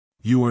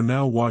You are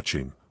now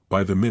watching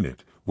By the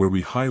Minute, where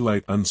we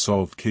highlight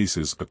unsolved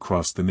cases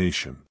across the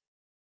nation.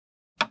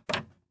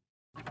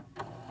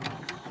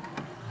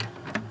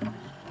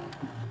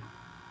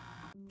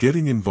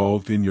 Getting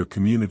involved in your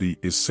community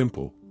is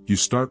simple. You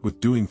start with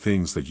doing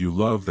things that you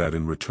love that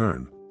in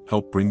return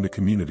help bring the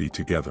community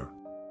together.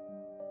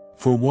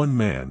 For one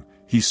man,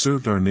 he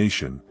served our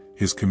nation,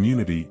 his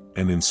community,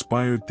 and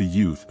inspired the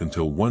youth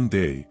until one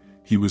day,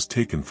 he was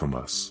taken from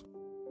us.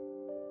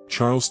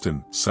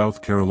 Charleston,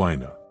 South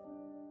Carolina.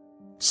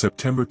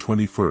 September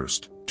 21,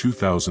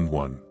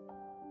 2001.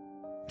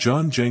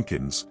 John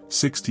Jenkins,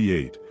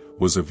 68,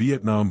 was a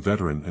Vietnam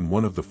veteran and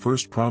one of the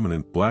first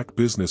prominent black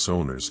business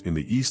owners in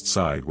the East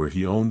Side, where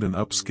he owned an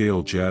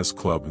upscale jazz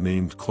club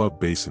named Club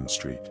Basin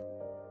Street.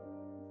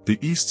 The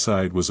East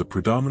Side was a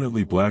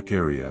predominantly black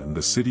area, and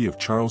the city of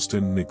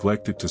Charleston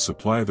neglected to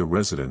supply the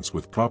residents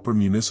with proper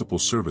municipal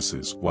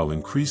services while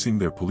increasing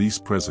their police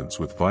presence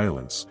with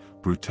violence,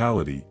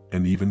 brutality,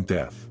 and even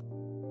death.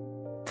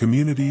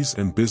 Communities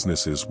and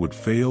businesses would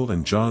fail,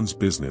 and John's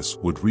business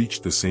would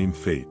reach the same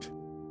fate.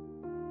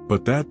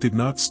 But that did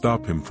not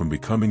stop him from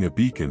becoming a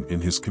beacon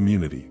in his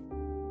community.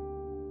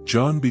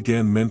 John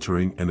began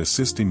mentoring and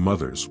assisting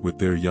mothers with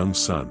their young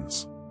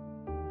sons.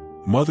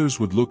 Mothers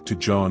would look to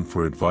John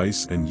for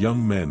advice, and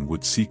young men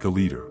would seek a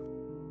leader.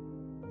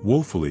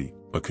 Woefully,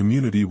 a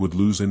community would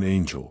lose an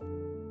angel.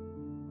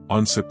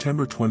 On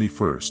September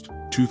 21,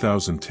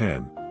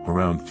 2010,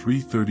 around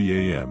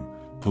 3:30 a.m.,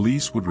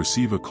 police would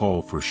receive a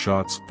call for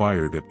shots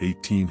fired at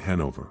 18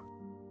 Hanover.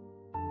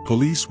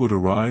 Police would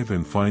arrive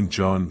and find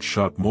John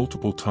shot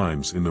multiple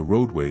times in the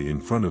roadway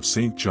in front of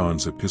St.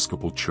 John's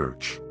Episcopal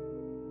Church.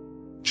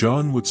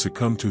 John would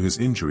succumb to his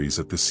injuries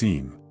at the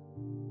scene.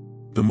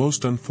 The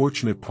most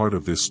unfortunate part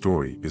of this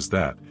story is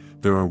that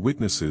there are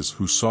witnesses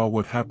who saw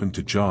what happened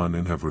to John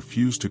and have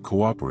refused to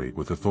cooperate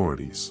with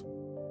authorities.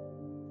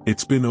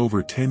 It's been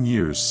over 10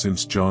 years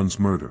since John's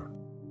murder.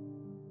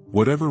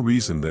 Whatever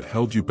reason that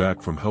held you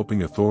back from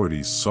helping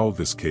authorities solve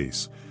this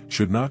case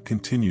should not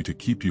continue to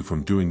keep you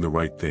from doing the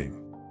right thing.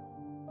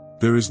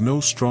 There is no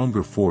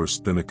stronger force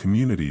than a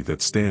community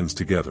that stands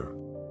together.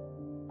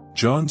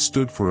 John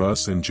stood for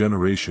us and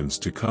generations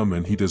to come,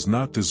 and he does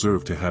not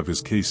deserve to have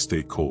his case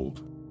stay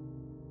cold.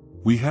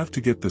 We have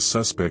to get the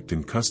suspect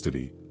in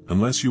custody,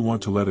 unless you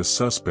want to let a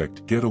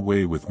suspect get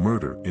away with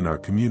murder in our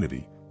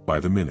community. By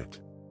the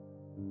minute.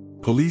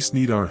 Police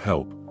need our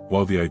help.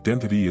 While the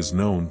identity is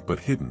known but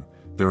hidden,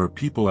 there are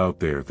people out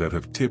there that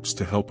have tips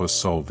to help us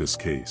solve this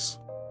case.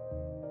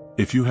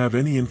 If you have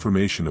any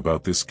information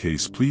about this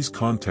case, please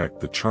contact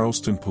the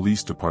Charleston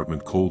Police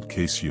Department Cold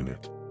Case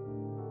Unit.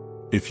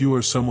 If you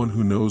are someone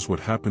who knows what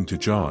happened to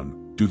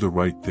John, do the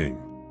right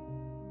thing.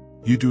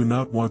 You do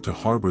not want to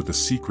harbor the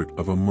secret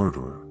of a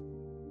murderer.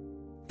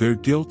 Their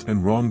guilt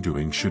and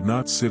wrongdoing should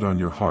not sit on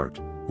your heart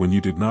when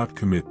you did not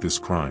commit this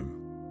crime.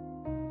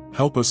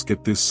 Help us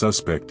get this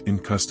suspect in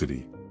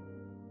custody.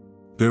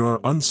 There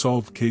are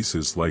unsolved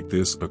cases like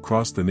this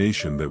across the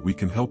nation that we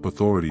can help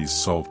authorities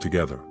solve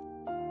together.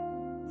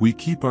 We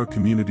keep our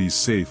communities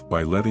safe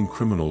by letting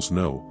criminals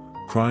know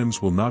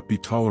crimes will not be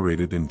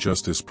tolerated and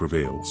justice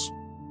prevails.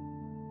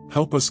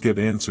 Help us get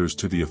answers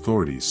to the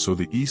authorities so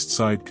the East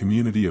Side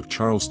community of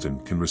Charleston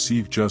can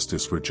receive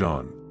justice for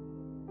John.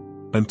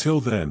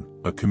 Until then,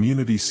 a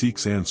community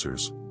seeks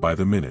answers, by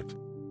the minute.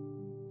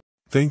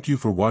 Thank you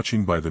for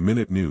watching By the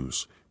Minute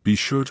News. Be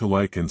sure to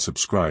like and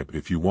subscribe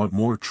if you want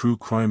more true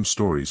crime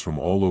stories from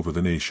all over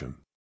the nation.